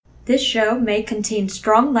This show may contain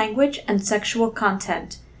strong language and sexual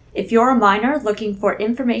content. If you're a minor looking for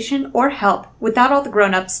information or help without all the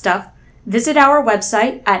grown-up stuff, visit our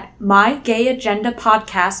website at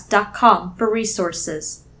mygayagendapodcast.com for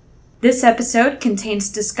resources. This episode contains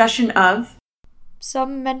discussion of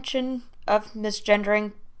some mention of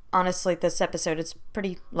misgendering. Honestly, this episode is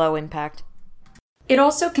pretty low impact. It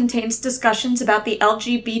also contains discussions about the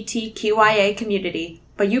LGBTQIA community,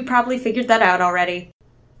 but you probably figured that out already.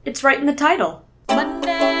 It's right in the title.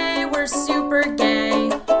 Monday, we're super gay.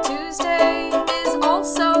 Tuesday is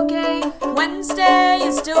also gay. Wednesday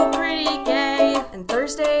is still pretty gay. And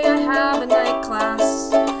Thursday, I have a night class.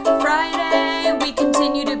 Friday, we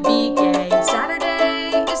continue to be gay.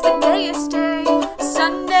 Saturday is the gayest day.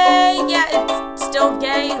 Sunday, yeah, it's still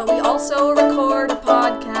gay, but we also record a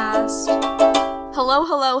podcast.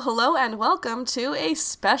 Hello, and welcome to a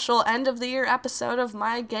special end-of-the-year episode of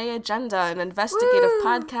My Gay Agenda, an investigative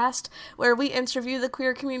podcast where we interview the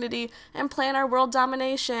queer community and plan our world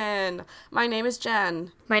domination. My name is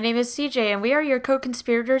Jen. My name is CJ, and we are your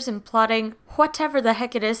co-conspirators in plotting whatever the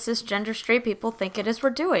heck it is cisgender straight people think it is we're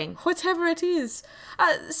doing. Whatever it is.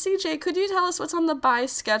 CJ, could you tell us what's on the buy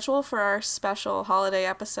schedule for our special holiday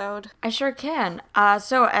episode? I sure can.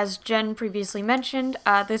 So as Jen previously mentioned,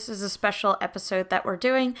 this is a special episode that we're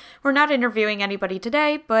doing. We're not interviewing anybody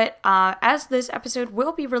today, but as this episode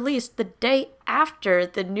will be released the day after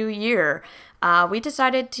the new year, we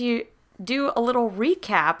decided to do a little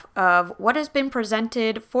recap of what has been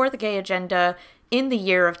presented for the gay agenda in the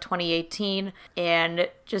year of 2018 and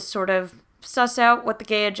just sort of suss out what the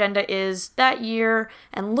gay agenda is that year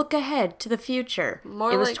and look ahead to the future.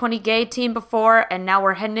 It was 20 gay teen before, and now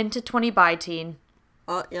we're heading into 20 bi teen.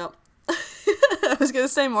 Yep. I was going to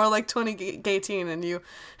say more like 20 gay teen, and you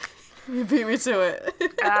beat me to it.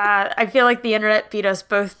 I feel like the internet beat us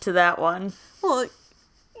both to that one. Well,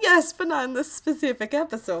 yes, but not in this specific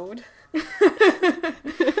episode.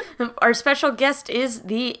 Our special guest is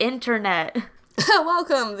the internet.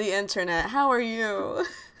 Welcome, the internet. How are you?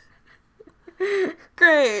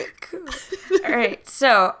 Great. Cool. All right.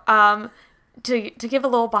 So, to give a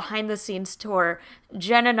little behind the scenes tour,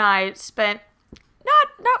 Jen and I spent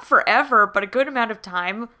not forever, but a good amount of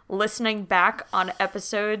time listening back on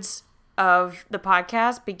episodes of the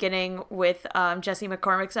podcast, beginning with Jesse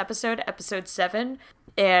McCormick's episode 7,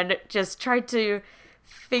 and just tried to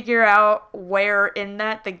figure out where in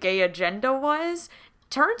that the gay agenda was.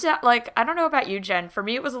 Turns out, I don't know about you, Jen, for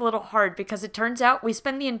me it was a little hard because it turns out we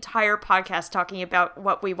spend the entire podcast talking about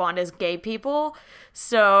what we want as gay people.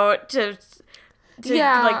 So to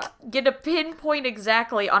get a pinpoint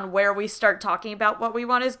exactly on where we start talking about what we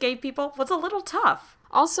want as gay people was a little tough.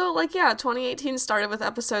 Also, 2018 started with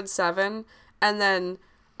episode 7, and then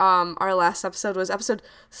our last episode was episode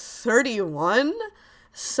 31.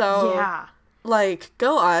 So, yeah.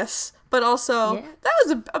 Go us. But also, that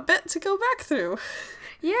was a bit to go back through.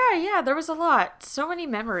 Yeah, there was a lot. So many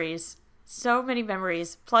memories.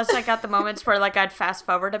 Plus, I got the moments where, I'd fast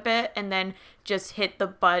forward a bit and then just hit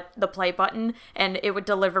the play button, and it would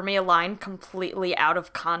deliver me a line completely out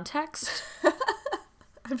of context.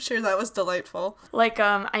 I'm sure that was delightful.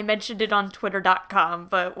 I mentioned it on Twitter.com,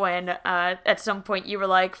 but when at some point you were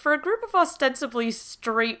like, for a group of ostensibly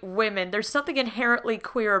straight women, there's something inherently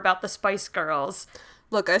queer about the Spice Girls.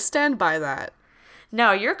 Look, I stand by that.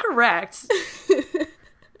 No, you're correct.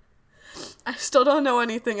 I still don't know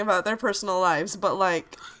anything about their personal lives, but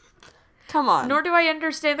come on. Nor do I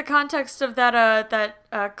understand the context of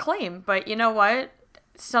that claim, but you know what?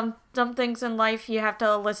 Some things in life you have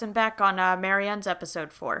to listen back on Marianne's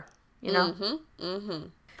episode for, you know? Mm-hmm.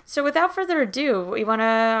 So without further ado, we want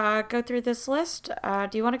to go through this list.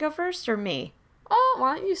 Do you want to go first or me? Oh,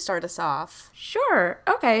 why don't you start us off? Sure.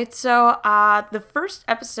 Okay, so the first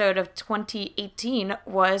episode of 2018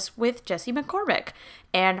 was with Jesse McCormick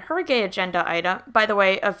and her gay agenda item. By the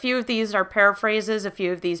way, a few of these are paraphrases, a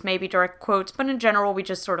few of these may be direct quotes, but in general, we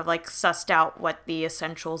just sort of sussed out what the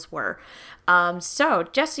essentials were. So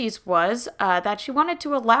Jesse's was that she wanted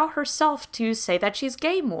to allow herself to say that she's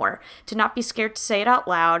gay more, to not be scared to say it out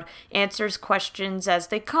loud, answers questions as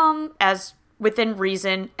they come, as within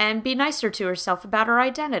reason, and be nicer to herself about her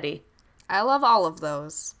identity. I love all of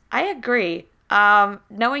those. I agree.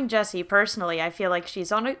 Knowing Jessie personally, I feel like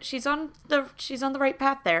she's on the right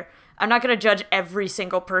path there. I'm not gonna judge every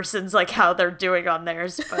single person's how they're doing on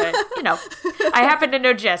theirs, but I happen to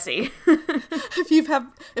know Jessie.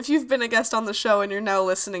 If you've been a guest on the show and you're now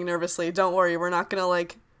listening nervously, don't worry, we're not gonna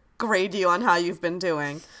grade you on how you've been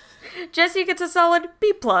doing. Jessie gets a solid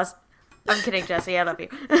B+. I'm kidding, Jessie. I love you.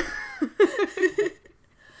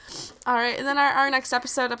 All right, and then our next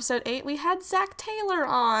episode, episode 8, we had Zach Taylor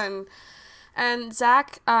on. And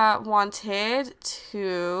Zach wanted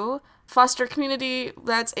to foster a community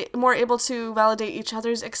that's more able to validate each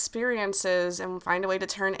other's experiences and find a way to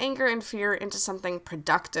turn anger and fear into something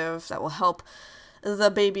productive that will help the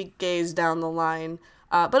baby gays down the line.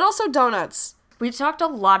 But also donuts. We talked a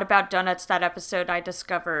lot about donuts that episode, I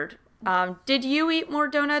discovered. Did you eat more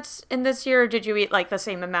donuts in this year, or did you eat, like, the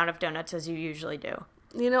same amount of donuts as you usually do?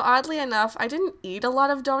 You know, oddly enough, I didn't eat a lot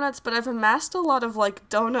of donuts, but I've amassed a lot of, like,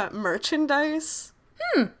 donut merchandise.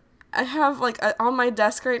 I have, like, on my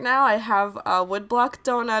desk right now, I have a woodblock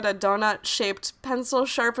donut, a donut-shaped pencil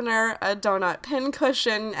sharpener, a donut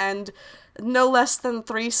pincushion, and no less than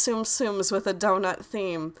 3 Tsum Tsums with a donut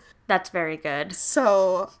theme. That's very good.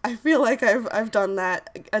 So, I feel like I've done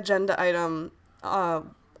that agenda item,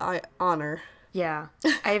 honor. Yeah.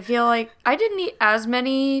 I feel like I didn't eat as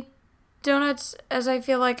many donuts as I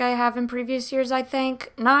feel like I have in previous years, I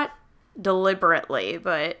think. Not deliberately,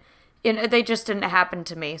 but they just didn't happen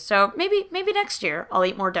to me. So maybe next year I'll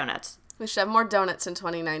eat more donuts. We should have more donuts in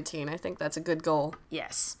 2019. I think that's a good goal.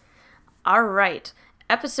 Yes. All right.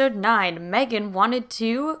 Episode 9, Megan wanted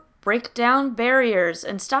to break down barriers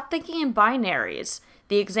and stop thinking in binaries.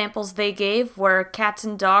 The examples they gave were cats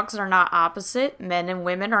and dogs are not opposite, men and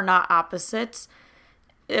women are not opposites.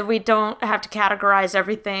 We don't have to categorize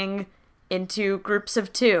everything into groups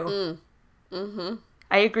of 2.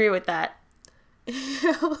 I agree with that.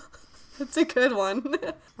 That's a good one.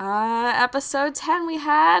 Episode 10, we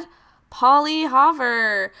had Polly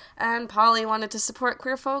Hover. And Polly wanted to support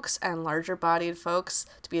queer folks and larger-bodied folks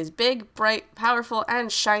to be as big, bright, powerful,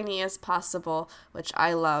 and shiny as possible, which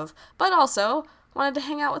I love. But also wanted to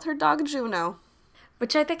hang out with her dog, Juno.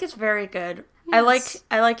 Which I think is very good. Yes.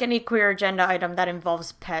 I like any queer agenda item that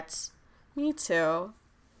involves pets. Me too.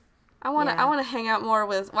 I want to hang out more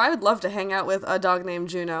with, well, I would love to hang out with a dog named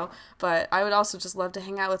Juno, but I would also just love to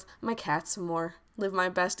hang out with my cats more. Live my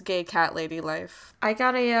best gay cat lady life. I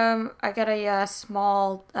got a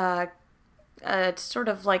small, it's sort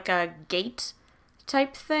of like a gate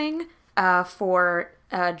type thing, for,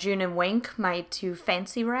 June and Wink, my 2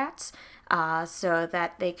 fancy rats, so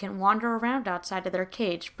that they can wander around outside of their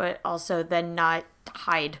cage, but also then not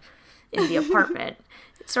hide in the apartment.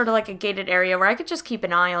 It's sort of like a gated area where I could just keep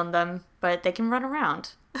an eye on them, but they can run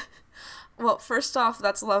around. Well, first off,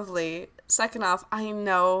 that's lovely. Second off, I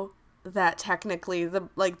know that technically the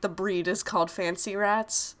breed is called fancy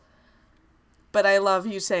rats, but I love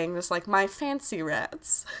you saying this, like, my fancy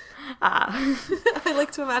rats. I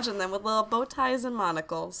like to imagine them with little bow ties and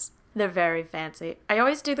monocles. They're very fancy. I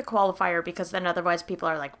always do the qualifier because then otherwise people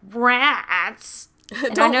are like, rats!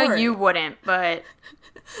 And I know you wouldn't, but...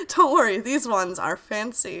 Don't worry, these ones are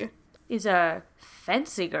fancy. These are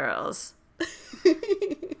fancy girls.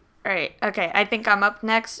 Alright, okay, I think I'm up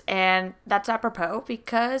next, and that's apropos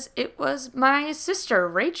because it was my sister,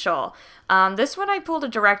 Rachel. This one I pulled a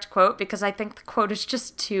direct quote because I think the quote is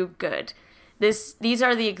just too good. These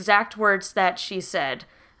are the exact words that she said,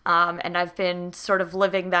 and I've been sort of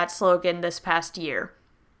living that slogan this past year.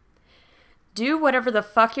 Do whatever the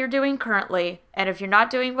fuck you're doing currently, and if you're not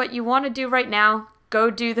doing what you want to do right now, go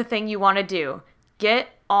do the thing you want to do. Get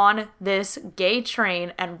on this gay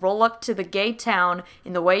train and roll up to the gay town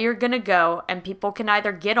in the way you're gonna go, and people can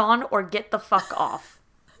either get on or get the fuck off.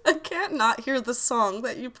 I can't not hear the song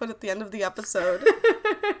that you put at the end of the episode.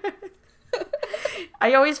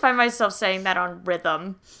 I always find myself saying that on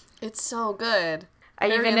rhythm. It's so good. I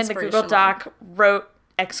even in the Google Doc wrote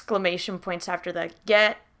exclamation points after the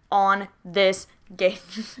get on this gay.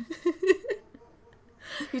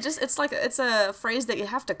 It's a phrase that you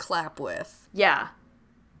have to clap with. Yeah,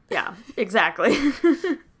 exactly.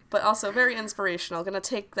 But also very inspirational. Gonna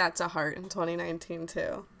take that to heart in 2019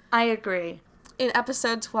 too. I agree. In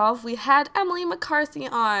episode 12, we had Emily McCarthy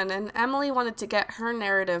on, and Emily wanted to get her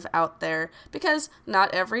narrative out there because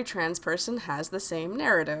not every trans person has the same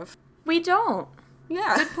narrative. We don't.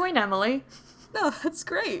 Yeah. Good point, Emily. No, that's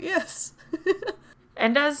great, yes.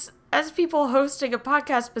 And as people hosting a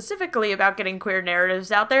podcast specifically about getting queer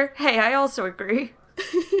narratives out there, hey, I also agree.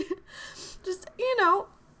 Just,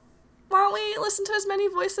 why don't we listen to as many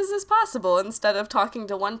voices as possible instead of talking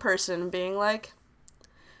to one person and being like,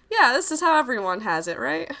 yeah, this is how everyone has it,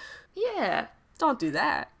 right? Yeah. Don't do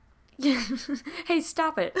that. Hey,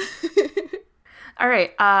 stop it. All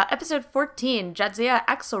right, episode 14, Jadzia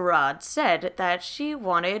Axelrod said that she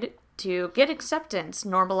wanted to get acceptance,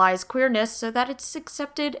 normalize queerness so that it's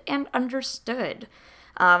accepted and understood.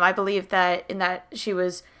 I believe that in that she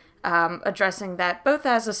was addressing that both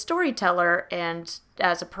as a storyteller and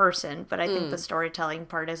as a person. But I think the storytelling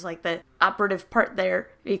part is like the operative part there,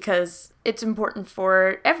 because it's important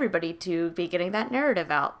for everybody to be getting that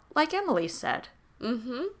narrative out, like Emily said.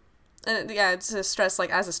 Mm-hmm. And yeah, to stress, like,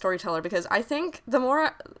 as a storyteller, because I think the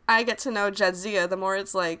more I get to know Jadzia, the more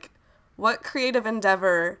it's like, what creative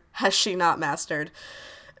endeavor has she not mastered?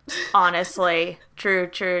 Honestly. True.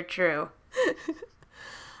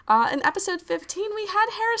 In episode 15, we had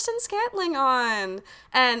Harrison Scantling on,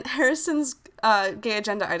 and Harrison's gay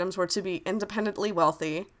agenda items were to be independently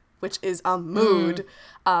wealthy, which is a mood,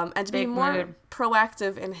 and to be more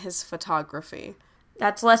proactive in his photography.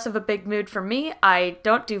 That's less of a big mood for me. I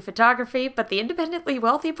don't do photography, but the independently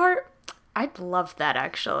wealthy part, I'd love that,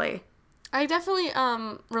 actually. I definitely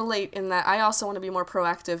relate in that I also want to be more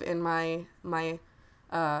proactive in my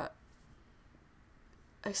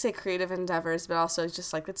I say creative endeavors, but also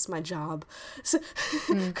just like, it's my job. So,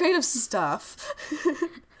 creative stuff.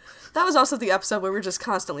 That was also the episode where we were just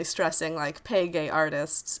constantly stressing, like, pay gay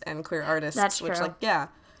artists and queer artists. That's which, true. like,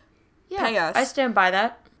 pay us. I stand by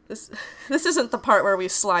that. This isn't the part where we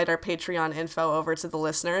slide our Patreon info over to the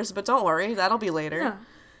listeners, but don't worry, that'll be later. No,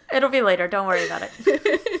 it'll be later. Don't worry about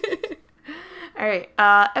it. All right.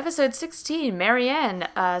 Episode 16, Marianne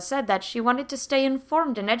said that she wanted to stay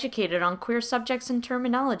informed and educated on queer subjects and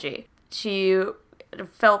terminology. She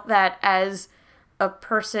felt that as a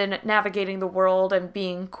person navigating the world and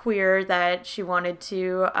being queer, that she wanted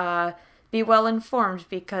to be well informed,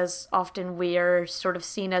 because often we are sort of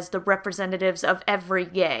seen as the representatives of every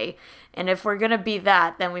gay. And if we're going to be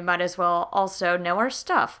that, then we might as well also know our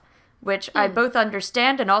stuff, which I both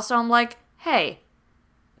understand, and also I'm like, hey,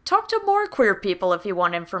 talk to more queer people if you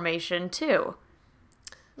want information too.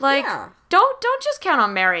 Like, don't just count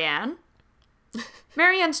on Marianne.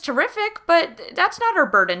 Marianne's terrific, but that's not her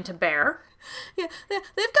burden to bear. Yeah, they've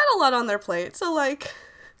got a lot on their plate, so like...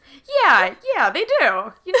 Yeah, they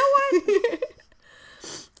do. You know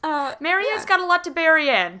what? Marianne's got a lot to bury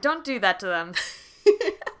in. Don't do that to them.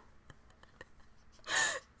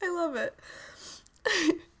 I love it.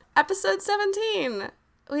 Episode 17.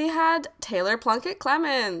 We had Taylor Plunkett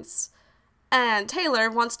Clements. And Taylor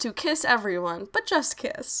wants to kiss everyone, but just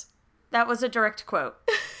kiss. That was a direct quote.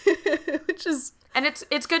 Which is... And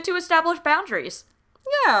it's good to establish boundaries.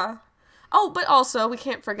 Yeah. Oh, but also, we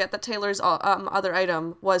can't forget that Taylor's other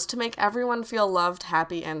item was to make everyone feel loved,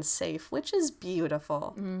 happy, and safe, which is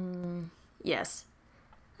beautiful. Yes.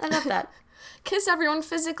 I love that. Kiss everyone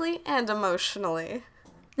physically and emotionally.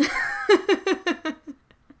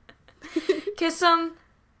 Kiss them,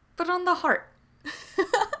 but on the heart.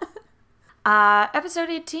 Episode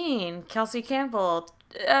 18, Kelsey Campbell.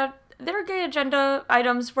 Their gay agenda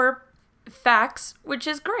items were facts, which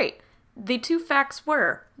is great. The two facts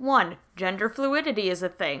were, 1, gender fluidity is a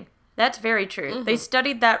thing. That's very true. Mm-hmm. They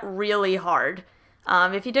studied that really hard.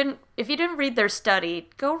 If you didn't read their study,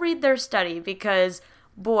 go read their study, because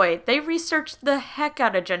boy, they researched the heck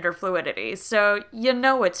out of gender fluidity, so you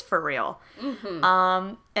know it's for real. Mm-hmm.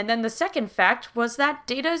 And then the second fact was that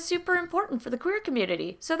data is super important for the queer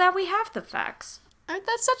community, so that we have the facts.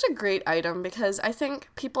 That's such a great item, because I think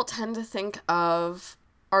people tend to think of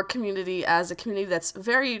our community as a community that's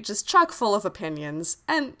very just chock full of opinions,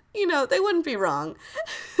 and, you know, they wouldn't be wrong.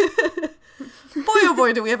 Boy, oh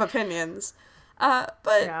boy, do we have opinions. But,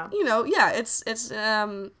 yeah. You know, yeah, it's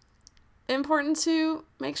important to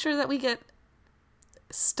make sure that we get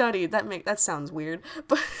studied. That sounds weird,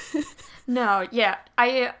 but... No, yeah,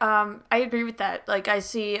 I agree with that. Like, I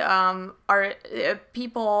see our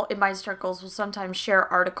people in my circles will sometimes share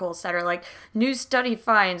articles that are like, new study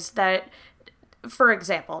finds that, for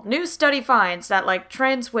example, new study finds that, like,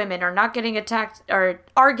 trans women are not getting attacked, or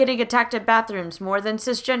are getting attacked at bathrooms more than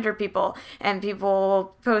cisgender people, and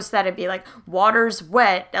people post that and be like, water's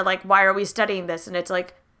wet, and like, why are we studying this? And it's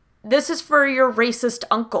like, this is for your racist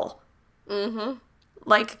uncle. Mm-hmm.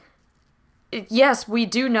 Like, yes, we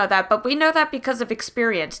do know that, but we know that because of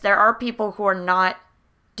experience. There are people who are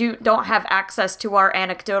don't have access to our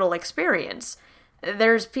anecdotal experience.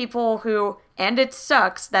 There's people who, and it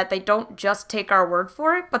sucks that they don't just take our word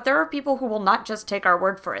for it, but there are people who will not just take our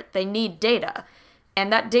word for it. They need data.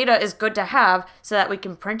 And that data is good to have so that we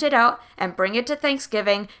can print it out and bring it to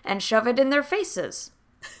Thanksgiving and shove it in their faces.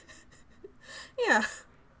 Yeah.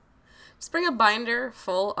 Just bring a binder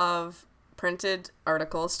full of printed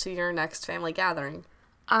articles to your next family gathering.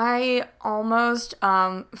 I almost,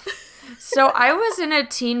 so I was in a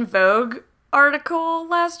Teen Vogue article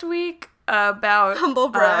last week about humble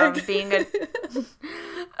brag. Being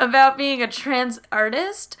a trans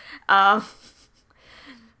artist.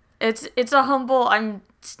 It's a humble. I'm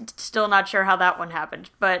still not sure how that one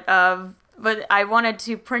happened, but I wanted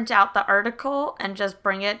to print out the article and just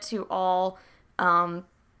bring it to all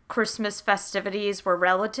Christmas festivities where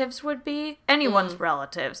relatives would be, anyone's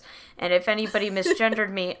relatives. And if anybody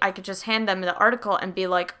misgendered me, I could just hand them the article and be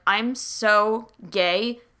like, I'm so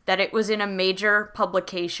gay that it was in a major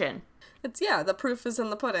publication. The proof is in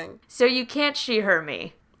the pudding. So you can't she/her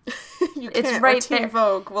me. You can't, It's right or Teen there.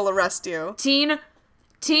 Vogue will arrest you. Teen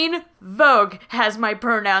Vogue has my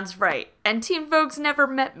pronouns right, and Teen Vogue's never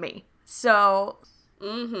met me. So,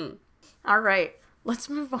 all right, let's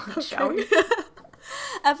move on, shall we?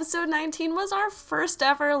 Episode 19 was our first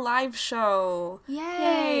ever live show.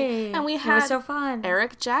 Yay! And we It had was so fun.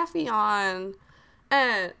 Eric Jaffe on.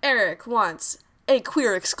 And Eric wants a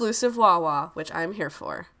queer exclusive Wawa, which I'm here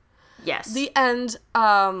for. Yes. The end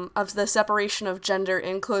of the separation of gender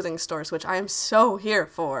in clothing stores, which I am so here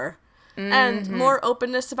for. And more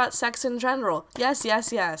openness about sex in general. Yes,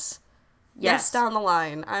 yes, yes. Yes, down the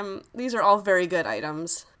line. These are all very good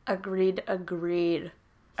items. Agreed.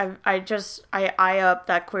 I eye up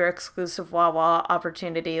that queer exclusive Wawa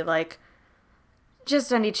opportunity, like,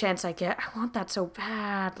 just any chance I get. I want that so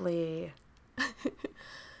badly.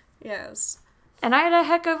 Yes. And I had a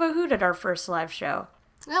heck of a hoot at our first live show.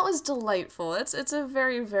 That was delightful. It's a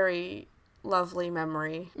very, very lovely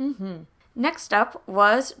memory. Next up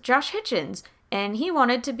was Josh Hitchens, and he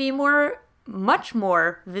wanted to be much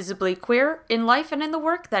more visibly queer in life and in the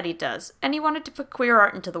work that he does, and he wanted to put queer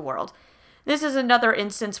art into the world. This is another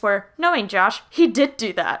instance where, knowing Josh, he did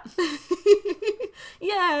do that.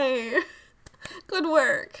 Yay! Good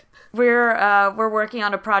work. We're working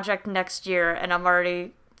on a project next year, and I'm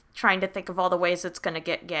already trying to think of all the ways it's gonna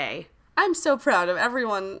get gay. I'm so proud of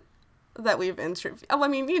everyone that we've interviewed. Oh, I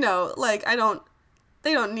mean,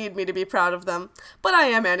 they don't need me to be proud of them, but I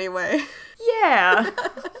am anyway. Yeah.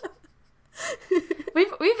 We've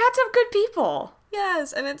had some good people.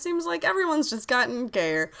 Yes, and it seems like everyone's just gotten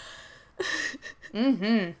gayer.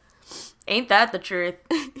 Ain't that the truth?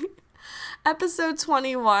 Episode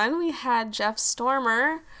 21, we had Jeff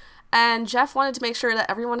Stormer, and Jeff wanted to make sure that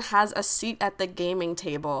everyone has a seat at the gaming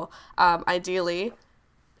table. Ideally,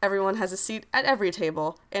 everyone has a seat at every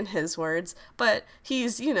table, in his words, but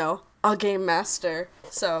he's, a game master,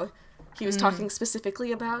 so he was talking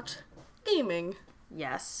specifically about gaming.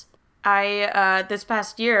 Yes. I, this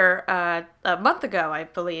past year, a month ago, I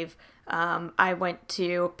believe, I went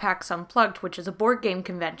to PAX Unplugged, which is a board game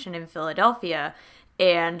convention in Philadelphia,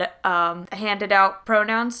 and handed out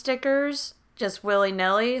pronoun stickers just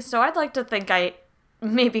willy-nilly, so I'd like to think I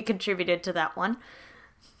maybe contributed to that one.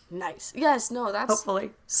 Nice. Yes, no, that's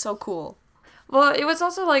Hopefully. so cool. Well, it was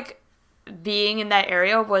also, like, being in that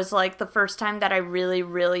area was, like, the first time that I really,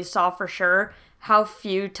 really saw for sure how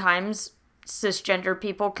few times cisgender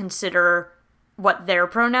people consider what their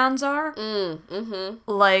pronouns are.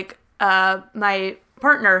 Like, my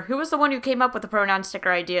partner, who was the one who came up with the pronoun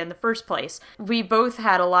sticker idea in the first place, we both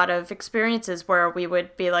had a lot of experiences where we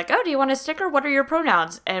would be like, oh, do you want a sticker? What are your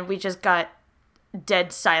pronouns? And we just got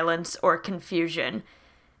dead silence or confusion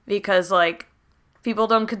because, like, people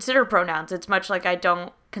don't consider pronouns. It's much like I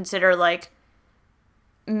don't consider, like,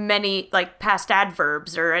 many, like, past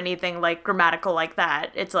adverbs or anything, like, grammatical like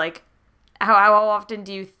that. It's like, how often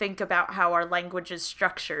do you think about how our language is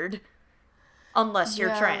structured? Unless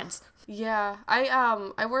you're trans. Yeah,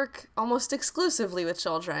 I work almost exclusively with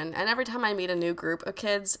children, and every time I meet a new group of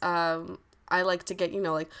kids, I like to get,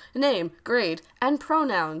 like, name, grade, and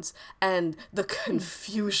pronouns, and the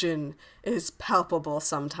confusion is palpable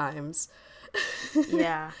sometimes.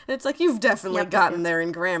 Yeah. It's like, you've definitely gotten there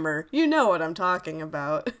in grammar. You know what I'm talking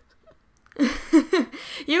about.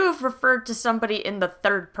 You have referred to somebody in the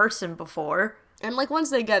third person before. And, like, once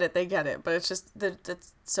they get it, but it's just that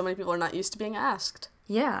so many people are not used to being asked.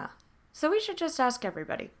 Yeah. So we should just ask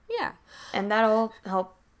everybody. Yeah. And that'll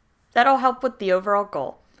help with the overall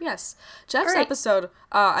goal. Yes. Jeff's episode,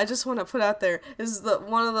 I just want to put out there, is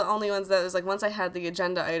one of the only ones that was, like, once I had the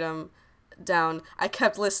agenda item down, I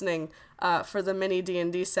kept listening for the mini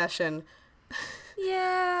D&D session.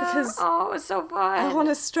 Yeah. Because it was so fun. I want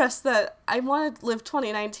to stress that I want to live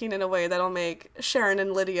 2019 in a way that'll make Sharon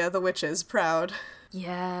and Lydia, the witches, proud.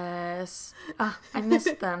 Yes. I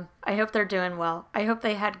missed them. I hope they're doing well. I hope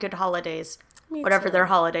they had good holidays. Me whatever too. their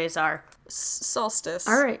holidays are. Solstice.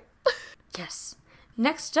 All right. Yes.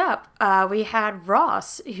 Next up, we had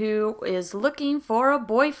Ross, who is looking for a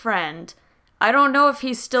boyfriend. I don't know if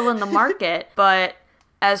he's still in the market, but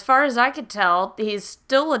as far as I could tell, he's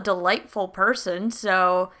still a delightful person.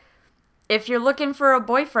 So if you're looking for a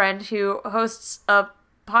boyfriend who hosts a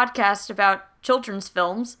podcast about children's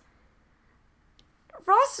films,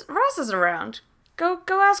 Ross is around. Go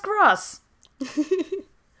ask Ross.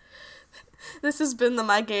 This has been the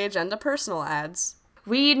My Gay Agenda personal ads.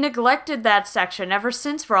 We neglected that section ever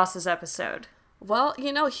since Ross's episode. Well,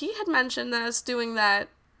 he had mentioned us doing that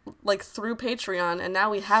like through Patreon, and now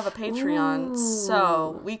we have a Patreon,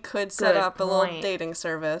 so we could set up a little dating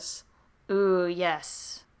service. Ooh,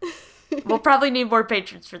 yes. We'll probably need more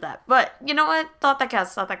patrons for that, but you know what? Thought that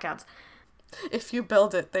counts. If you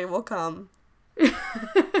build it, they will come.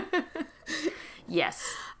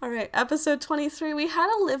 Yes. All right, episode 23, we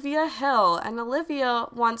had Olivia Hill, and Olivia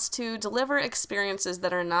wants to deliver experiences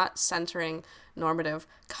that are not centering normative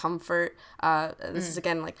comfort. This is,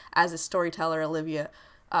 again, like, as a storyteller, Olivia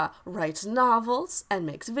writes novels and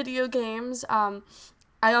makes video games.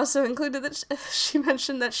 I also included that she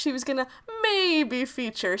mentioned that she was going to maybe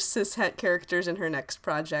feature cishet characters in her next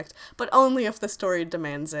project, but only if the story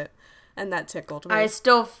demands it, and that tickled me. I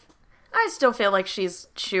still feel like she's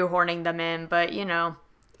shoehorning them in, but,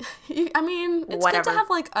 I mean, it's whatever. good to have,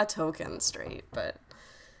 like, a token straight, but,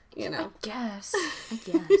 I guess.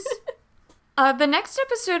 The next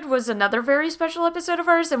episode was another very special episode of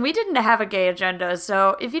ours, and we didn't have a gay agenda,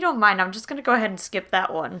 so if you don't mind, I'm just going to go ahead and skip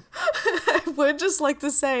that one. I would just like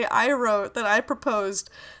to say I proposed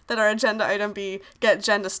that our agenda item be get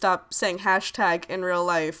Jen to stop saying hashtag in real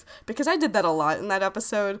life, because I did that a lot in that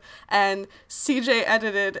episode, and CJ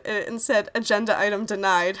edited it and said agenda item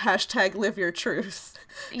denied, hashtag live your truth.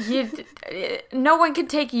 No one can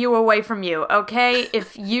take you away from you, okay?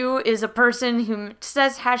 If you is a person who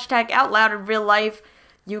says hashtag out loud in real life,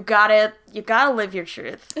 you gotta live your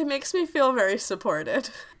truth. It makes me feel very supported.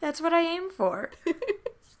 That's what I aim for.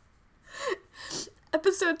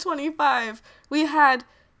 Episode 25, we had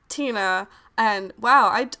Tina, and wow,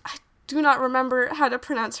 I do not remember how to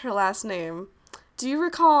pronounce her last name. Do you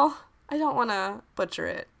recall? I don't want to butcher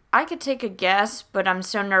it. I could take a guess, but I'm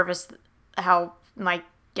so nervous how my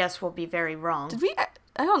guess will be very wrong. Did we?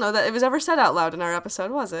 I don't know that it was ever said out loud in our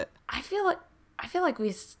episode, was it? I feel like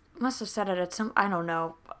we must have said it at some. I don't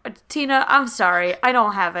know. Tina, I'm sorry. I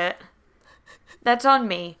don't have it. That's on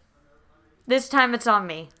me. This time it's on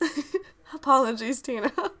me. Apologies,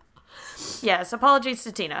 Tina. Yes, apologies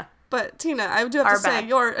to Tina. But Tina, I do have to say,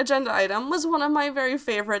 your agenda item was one of my very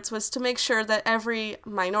favorites, was to make sure that every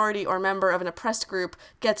minority or member of an oppressed group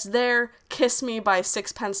gets their Kiss Me by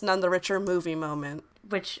Sixpence None the Richer movie moment.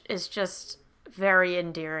 Which is just very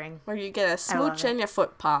endearing. Where you get a smooch and your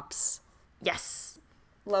foot pops. Yes.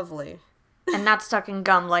 Lovely. And not stuck in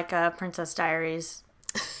gum like Princess Diaries.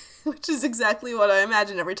 Which is exactly what I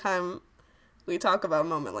imagine every time we talk about a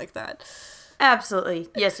moment like that. Absolutely.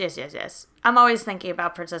 Yes. I'm always thinking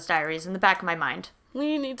about Princess Diaries in the back of my mind.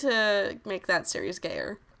 We need to make that series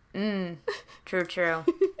gayer. True.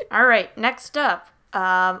 All right, next up,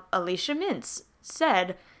 Alicia Mintz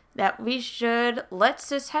said that we should let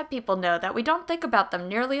cishet people know that we don't think about them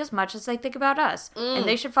nearly as much as they think about us, and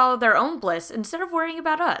they should follow their own bliss instead of worrying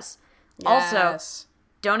about us. Yes. Also,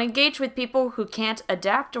 don't engage with people who can't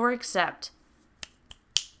adapt or accept.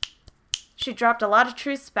 She dropped a lot of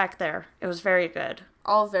truths back there. It was very good.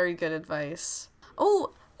 All very good advice.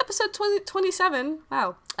 Oh, episode 27.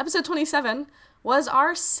 Wow. Episode 27 was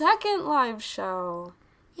our second live show.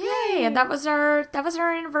 Yay! And that was our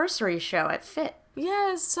anniversary show at FIT.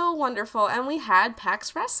 Yes, so wonderful. And we had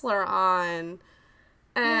Pax Wrestler on.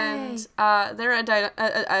 And they're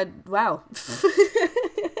wow.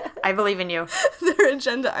 I believe in you. Their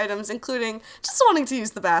agenda items, including just wanting to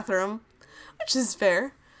use the bathroom, which is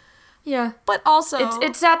fair. Yeah. But also...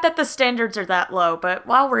 It's sad that the standards are that low, but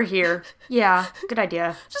while we're here, yeah, good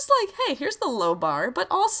idea. Just like, hey, here's the low bar, but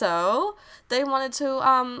also they wanted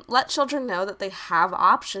to let children know that they have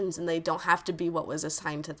options and they don't have to be what was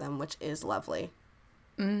assigned to them, which is lovely.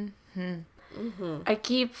 I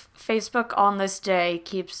keep... Facebook on this day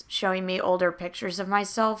keeps showing me older pictures of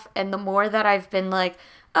myself, and the more that I've been like,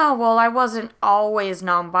 oh, well, I wasn't always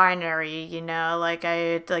non-binary,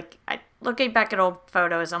 looking back at old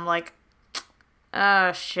photos, I'm like,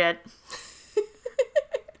 oh, shit.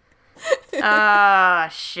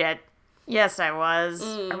 Shit. Yes, I was.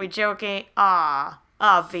 Are we joking?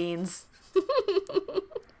 Beans.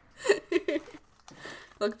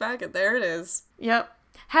 Look back and there it is. Yep.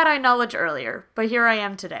 Had I knowledge earlier, but here I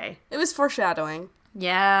am today. It was foreshadowing.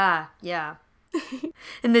 Yeah.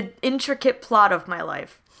 In the intricate plot of my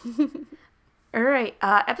life. All right,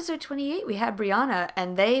 episode 28, we had Brianna,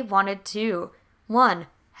 and they wanted to, 1,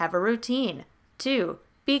 have a routine, 2,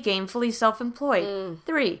 be gainfully self-employed,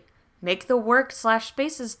 3, make the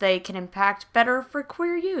work/spaces they can impact better for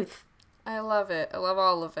queer youth. I love it. I love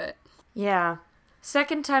all of it. Yeah.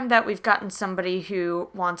 Second time that we've gotten somebody who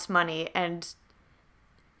wants money, and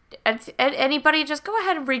Anybody, just go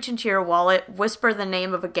ahead and reach into your wallet, whisper the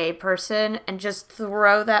name of a gay person, and just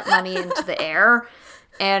throw that money into the air,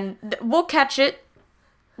 and we'll catch it.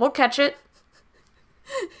 We'll catch it.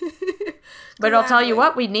 But I'll tell you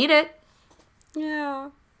what, we need it. Yeah.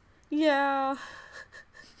 Yeah.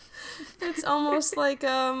 It's almost like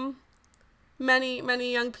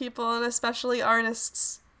many young people, and especially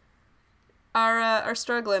artists, are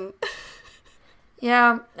struggling.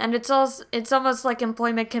 Yeah, and it's almost like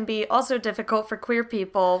employment can be also difficult for queer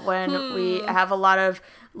people when we have a lot of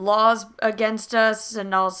laws against us,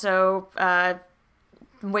 and also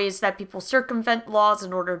ways that people circumvent laws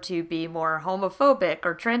in order to be more homophobic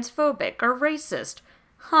or transphobic or racist.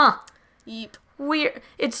 Huh. Yeep. Weird.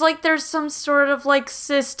 It's like there's some sort of like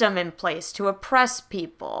system in place to oppress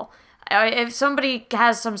people. If somebody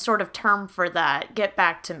has some sort of term for that, get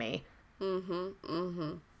back to me.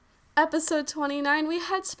 Episode 29, we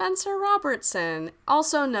had Spencer Robertson,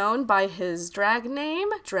 also known by his drag name,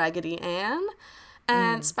 Draggedy Ann.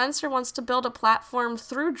 And Spencer wants to build a platform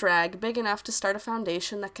through drag big enough to start a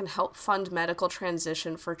foundation that can help fund medical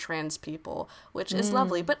transition for trans people, which is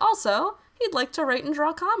lovely. But also, he'd like to write and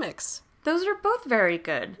draw comics. Those are both very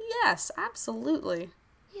good. Yes, absolutely.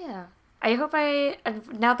 Yeah. I hope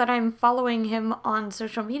now that I'm following him on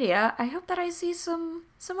social media, I hope that I see some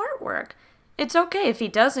artwork. It's okay if he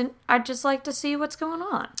doesn't. I'd just like to see what's going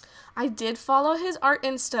on. I did follow his art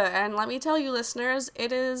Insta, and let me tell you, listeners,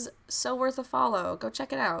 it is so worth a follow. Go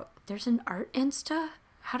check it out. There's an art Insta?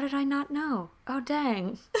 How did I not know? Oh,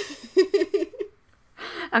 dang.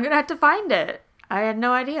 I'm gonna have to find it. I had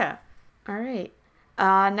no idea. All right.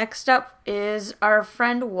 Next up is our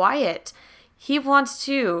friend Wyatt. He wants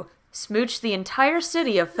to smooch the entire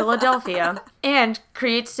city of Philadelphia and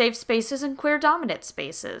create safe spaces and queer dominant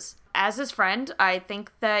spaces. As his friend, I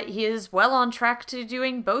think that he is well on track to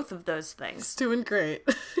doing both of those things. He's doing great.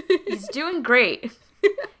 He's doing great.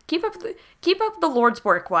 Keep up the Lord's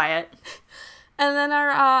work, Wyatt. And then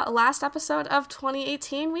our last episode of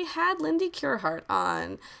 2018, we had Lindy Curehart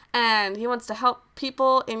on. And he wants to help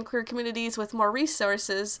people in queer communities with more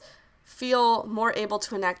resources feel more able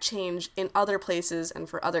to enact change in other places and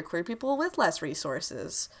for other queer people with less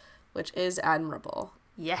resources, which is admirable.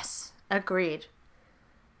 Yes, agreed.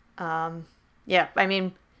 Yeah, I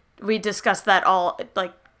mean, we discussed that all,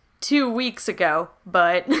 like, 2 weeks ago,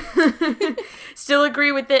 but still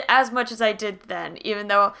agree with it as much as I did then, even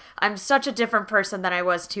though I'm such a different person than I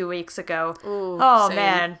was 2 weeks ago. Ooh, oh, same.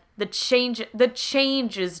 Man, the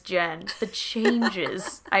changes, Jen, the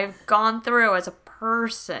changes I've gone through as a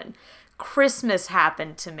person. Christmas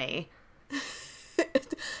happened to me.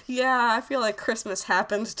 Yeah, I feel like Christmas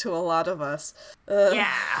happened to a lot of us.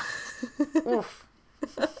 Yeah. Oof.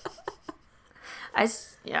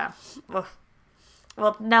 Yeah. Oof.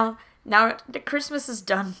 Well, now the Christmas is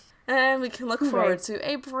done. And we can look forward to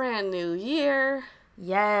a brand new year.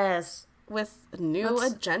 Yes. With new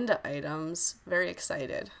agenda items. Very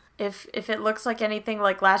excited. If it looks like anything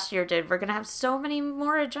like last year did, we're going to have so many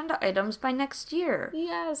more agenda items by next year.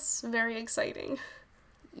 Yes, very exciting.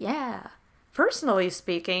 Yeah. Personally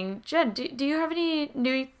speaking, Jen, do you have any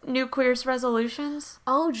new queers resolutions?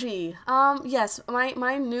 Oh, gee. Yes,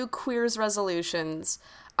 my new queers resolutions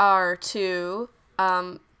are to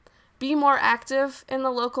be more active in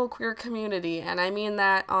the local queer community, and I mean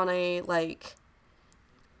that on a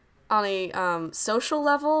social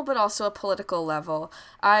level, but also a political level.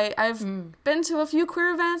 I've been to a few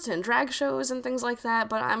queer events and drag shows and things like that,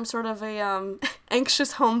 but I'm sort of a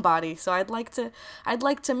anxious homebody, so I'd like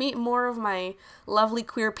to meet more of my lovely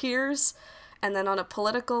queer peers. And then on a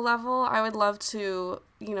political level, I would love to,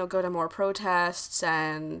 go to more protests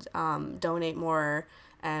and donate more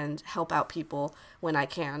and help out people when I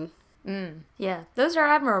can. Yeah, those are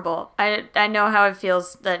admirable. I know how it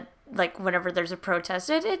feels that, like, whenever there's a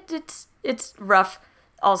protest, it's rough.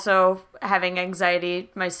 Also, having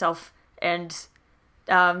anxiety myself, and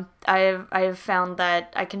I have found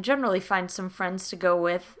that I can generally find some friends to go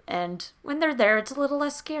with, and when they're there, it's a little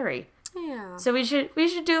less scary. Yeah. So we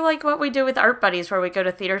should do like what we do with Art Buddies, where we go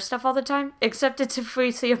to theater stuff all the time, except it's if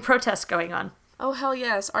we see a protest going on. Oh, hell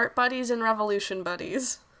yes. Art buddies and revolution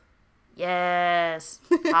buddies. Yes.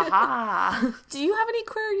 Haha. Do you have any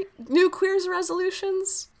new queers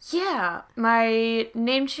resolutions? Yeah, my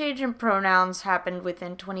name change and pronouns happened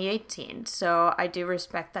within 2018, so I do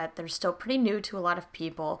respect that they're still pretty new to a lot of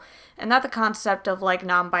people, and that the concept of, like,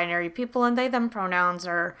 non-binary people and they-them pronouns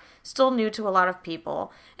are still new to a lot of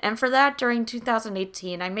people. And for that, during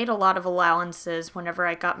 2018, I made a lot of allowances whenever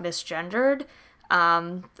I got misgendered,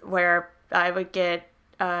 where I would get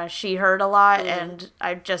she, heard a lot, and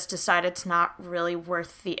I just decided it's not really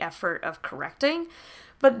worth the effort of correcting.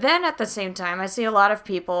 But then at the same time, I see a lot of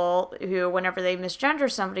people who, whenever they misgender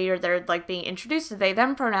somebody or they're like being introduced to they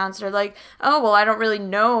them pronouns, they're like, oh, well, I don't really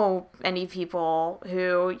know any people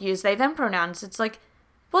who use they them pronouns. It's like,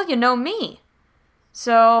 well, you know me.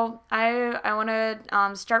 So I want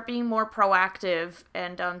to start being more proactive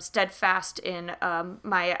and steadfast in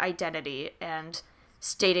my identity and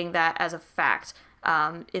stating that as a fact,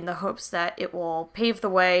 in the hopes that it will pave the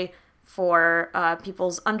way for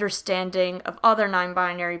people's understanding of other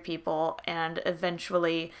non-binary people, and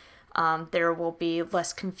eventually there will be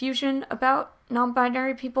less confusion about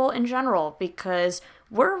non-binary people in general, because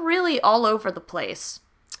we're really all over the place.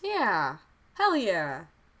 Yeah. Hell yeah.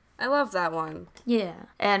 I love that one. Yeah.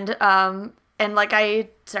 And like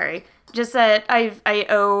just that I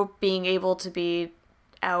owe being able to be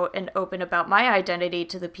out and open about my identity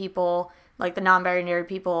to the people, like the non-binary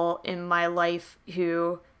people in my life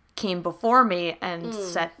who came before me and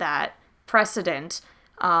set that precedent.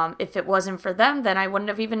 If it wasn't for them, then I wouldn't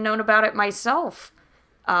have even known about it myself.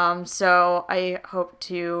 So I hope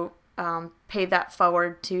to pay that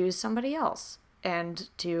forward to somebody else, and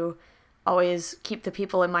to always keep the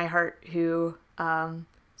people in my heart who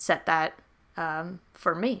set that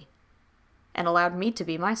for me and allowed me to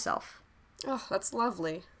be myself. Oh, that's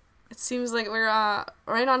lovely. It seems like we're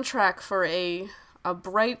right on track for a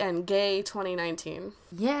bright and gay 2019.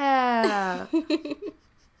 Yeah.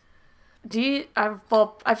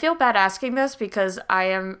 I feel bad asking this, because I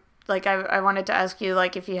am, like, I wanted to ask you,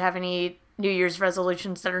 like, if you have any New Year's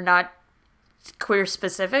resolutions that are not queer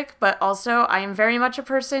specific, but also I am very much a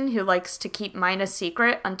person who likes to keep mine a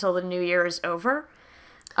secret until the new year is over.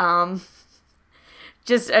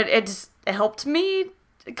 It helped me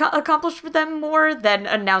accomplish them more than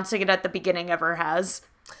announcing it at the beginning ever has.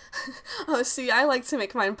 Oh, see, I like to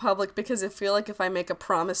make mine public because I feel like if I make a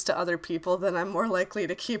promise to other people, then I'm more likely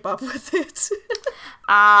to keep up with it.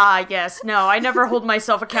 Ah, yes. No, I never hold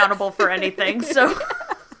myself accountable for anything, so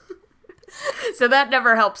that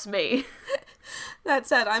never helps me. That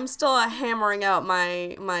said, I'm still hammering out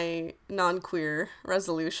my non-queer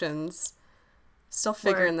resolutions. Still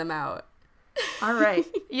figuring them out. All right.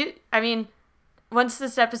 Once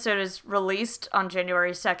this episode is released on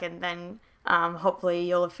January 2nd, then hopefully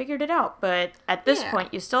you'll have figured it out. But at this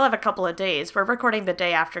point, you still have a couple of days. We're recording the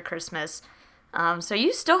day after Christmas. So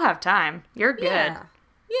you still have time. You're good.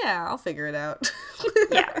 Yeah, I'll figure it out.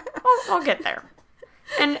 Yeah, I'll get there.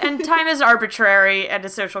 And time is arbitrary and a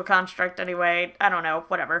social construct anyway. I don't know,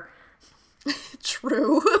 whatever.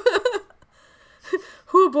 True.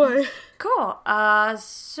 Oh boy. Cool.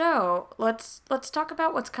 So let's talk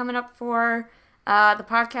about what's coming up for the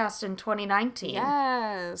podcast in 2019.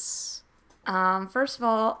 Yes. First of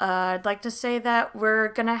all, I'd like to say that we're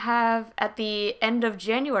gonna have, at the end of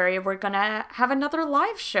January, we're gonna have another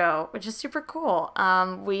live show, which is super cool.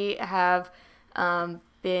 We have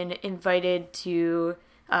been invited to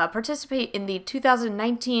participate in the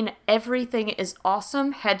 2019 Everything is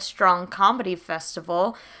Awesome Headstrong Comedy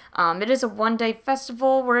Festival. It is a one-day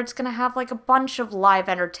festival where it's going to have like a bunch of live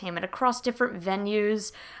entertainment across different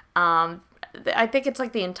venues. I think it's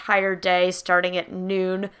like the entire day starting at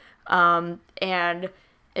noon, and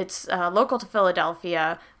it's local to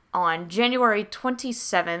Philadelphia on January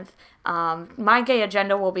 27th. My Gay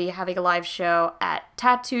Agenda will be having a live show at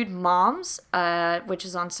Tattooed Moms, which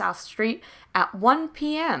is on South Street, at 1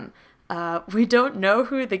 p.m. We don't know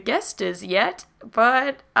who the guest is yet,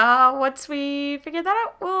 but once we figure that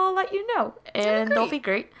out, we'll let you know, and they'll be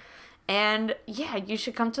great. And yeah, you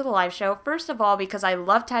should come to the live show. First of all, because I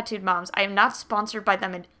love Tattooed Moms. I am not sponsored by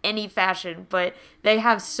them in any fashion, but they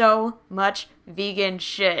have so much vegan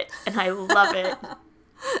shit, and I love it.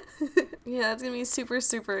 Yeah, that's gonna be super,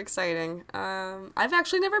 super exciting. I've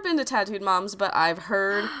actually never been to Tattooed Moms, but I've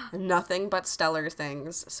heard nothing but stellar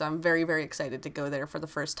things, so I'm very, very excited to go there for the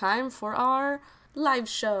first time for our live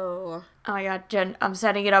show. Oh my god, Jen, I'm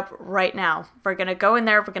setting it up right now. We're gonna go in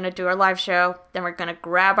there, we're gonna do our live show, then we're gonna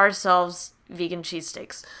grab ourselves vegan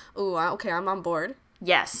cheesesteaks. Ooh, okay, I'm on board.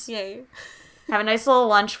 Yes. Yay. Have a nice little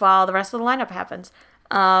lunch while the rest of the lineup happens.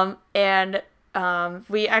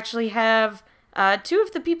 We actually have two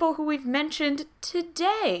of the people who we've mentioned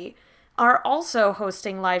today are also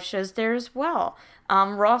hosting live shows there as well.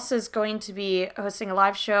 Ross is going to be hosting a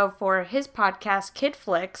live show for his podcast, Kid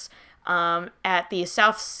Flicks, at the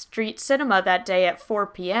South Street Cinema that day at 4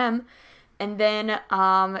 p.m. And then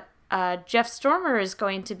Jeff Stormer is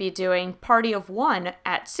going to be doing Party of One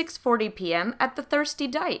at 6:40 p.m. at the Thirsty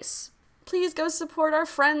Dice. Please go support our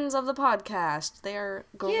friends of the podcast. They are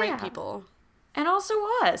great people. And also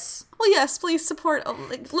us. Well, yes, please support.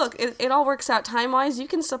 Look, it all works out time-wise. You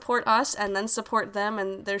can support us and then support them,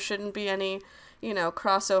 and there shouldn't be any,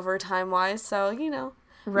 crossover time-wise, so,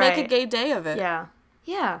 Right. make a gay day of it. Yeah.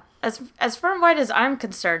 Yeah. As far and wide as I'm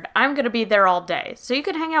concerned, I'm going to be there all day. So you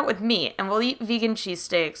can hang out with me and we'll eat vegan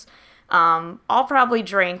cheesesteaks. I'll probably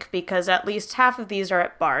drink because at least half of these are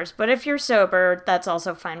at bars. But if you're sober, that's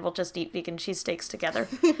also fine. We'll just eat vegan cheesesteaks together.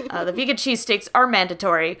 The vegan cheesesteaks are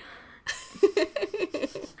mandatory.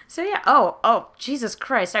 So yeah. Oh, Jesus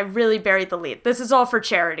Christ. I really buried the lead. This is all for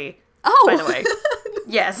charity. Oh! By the way.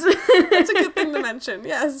 Yes. That's a good thing to mention,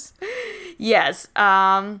 yes. Yes.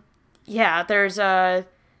 Yeah, there's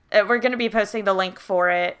we're going to be posting the link for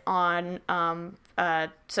it on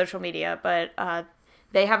social media, but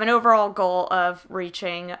they have an overall goal of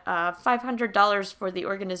reaching $500 for the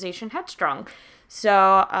organization Headstrong.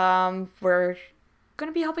 So we're going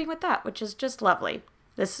to be helping with that, which is just lovely.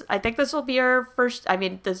 I think this will be our first,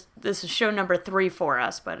 this is show number 3 for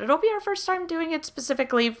us, but it'll be our first time doing it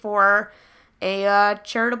specifically for a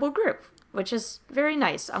charitable group, which is very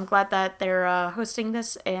nice. I'm glad that they're hosting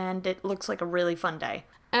this, and it looks like a really fun day.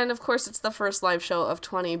 And of course, it's the first live show of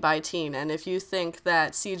 20 by Teen, and if you think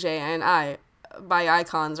that CJ and I, by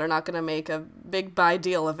Icons, are not going to make a big buy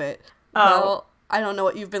deal of it, well, I don't know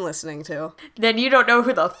what you've been listening to. Then you don't know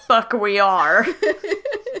who the fuck we are.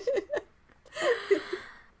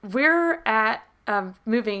 We're at,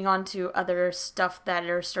 moving on to other stuff that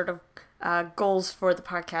are sort of goals for the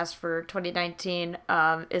podcast for 2019,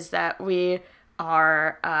 is that we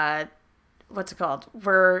are, what's it called?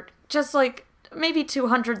 We're just like maybe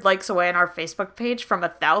 200 likes away on our Facebook page from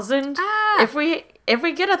 1,000. If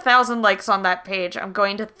we get 1,000 likes on that page, I'm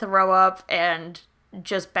going to throw up and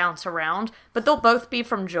just bounce around, but they'll both be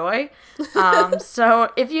from joy. So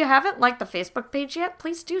if you haven't liked the Facebook page yet,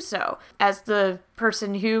 please do so. As the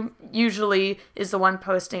person who usually is the one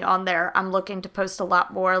posting on there, I'm looking to post a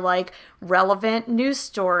lot more like relevant news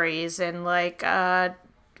stories and like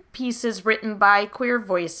pieces written by queer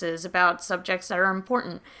voices about subjects that are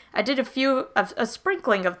important. I did a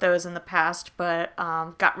sprinkling of those in the past, but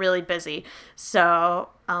got really busy. So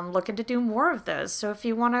I'm looking to do more of those. So if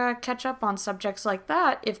you want to catch up on subjects like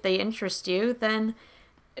that, if they interest you, then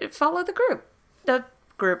follow the group. The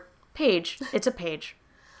group page. It's a page.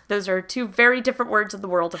 Those are 2 very different words in the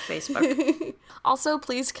world of Facebook. Also,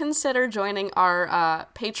 please consider joining our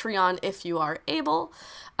Patreon if you are able.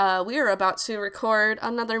 We are about to record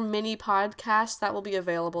another mini podcast that will be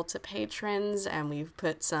available to patrons, and we've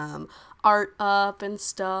put some art up and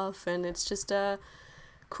stuff, and it's just a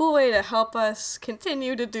cool way to help us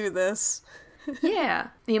continue to do this. Yeah.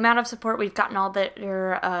 The amount of support we've gotten all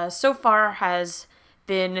that so far has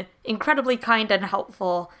been incredibly kind and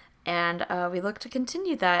helpful, and we look to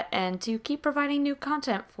continue that and to keep providing new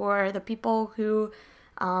content for the people who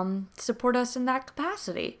support us in that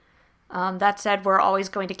capacity. That said, we're always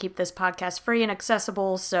going to keep this podcast free and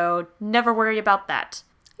accessible, so never worry about that.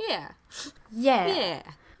 Yeah. Yeah.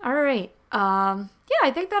 All right. Yeah,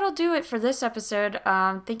 I think that'll do it for this episode.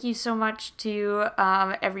 Thank you so much to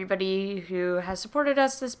everybody who has supported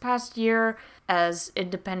us this past year as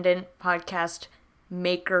independent podcast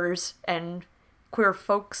makers and queer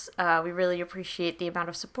folks. We really appreciate the amount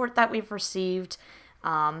of support that we've received.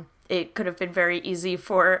 It could have been very easy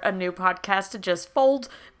for a new podcast to just fold,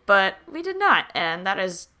 but we did not, and that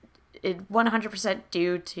is 100%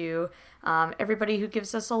 due to everybody who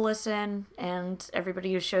gives us a listen and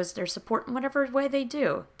everybody who shows their support in whatever way they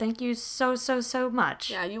do. Thank you so much.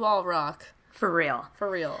 Yeah, you all rock. For real. For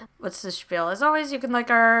real. What's the spiel? As always, you can like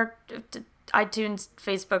our iTunes,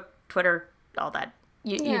 Facebook, Twitter, all that.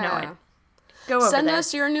 You know it. Go over Send there.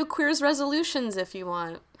 us your New Queers resolutions if you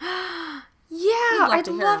want. Yeah, I'd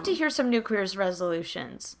love to hear some New Queers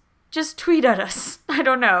resolutions. Just tweet at us. I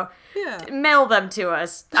don't know. Yeah. Mail them to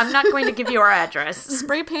us. I'm not going to give you our address.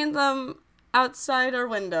 Spray paint them outside our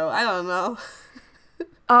window. I don't know.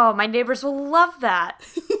 Oh, my neighbors will love that.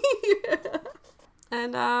 Yeah.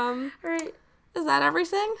 And, All right. is that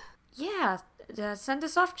everything? Yeah. Send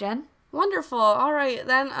us off, Jen. Wonderful. All right,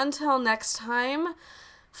 then until next time,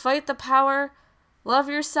 fight the power, love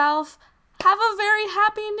yourself, have a very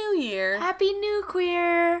happy new year. Happy New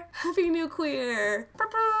Queer. Happy New Queer. Brr,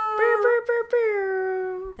 brr, brr,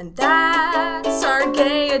 brr. And that's our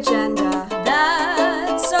gay agenda.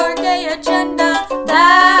 That's our gay agenda.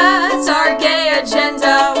 That's our gay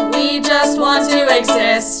agenda. We just want to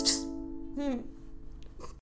exist.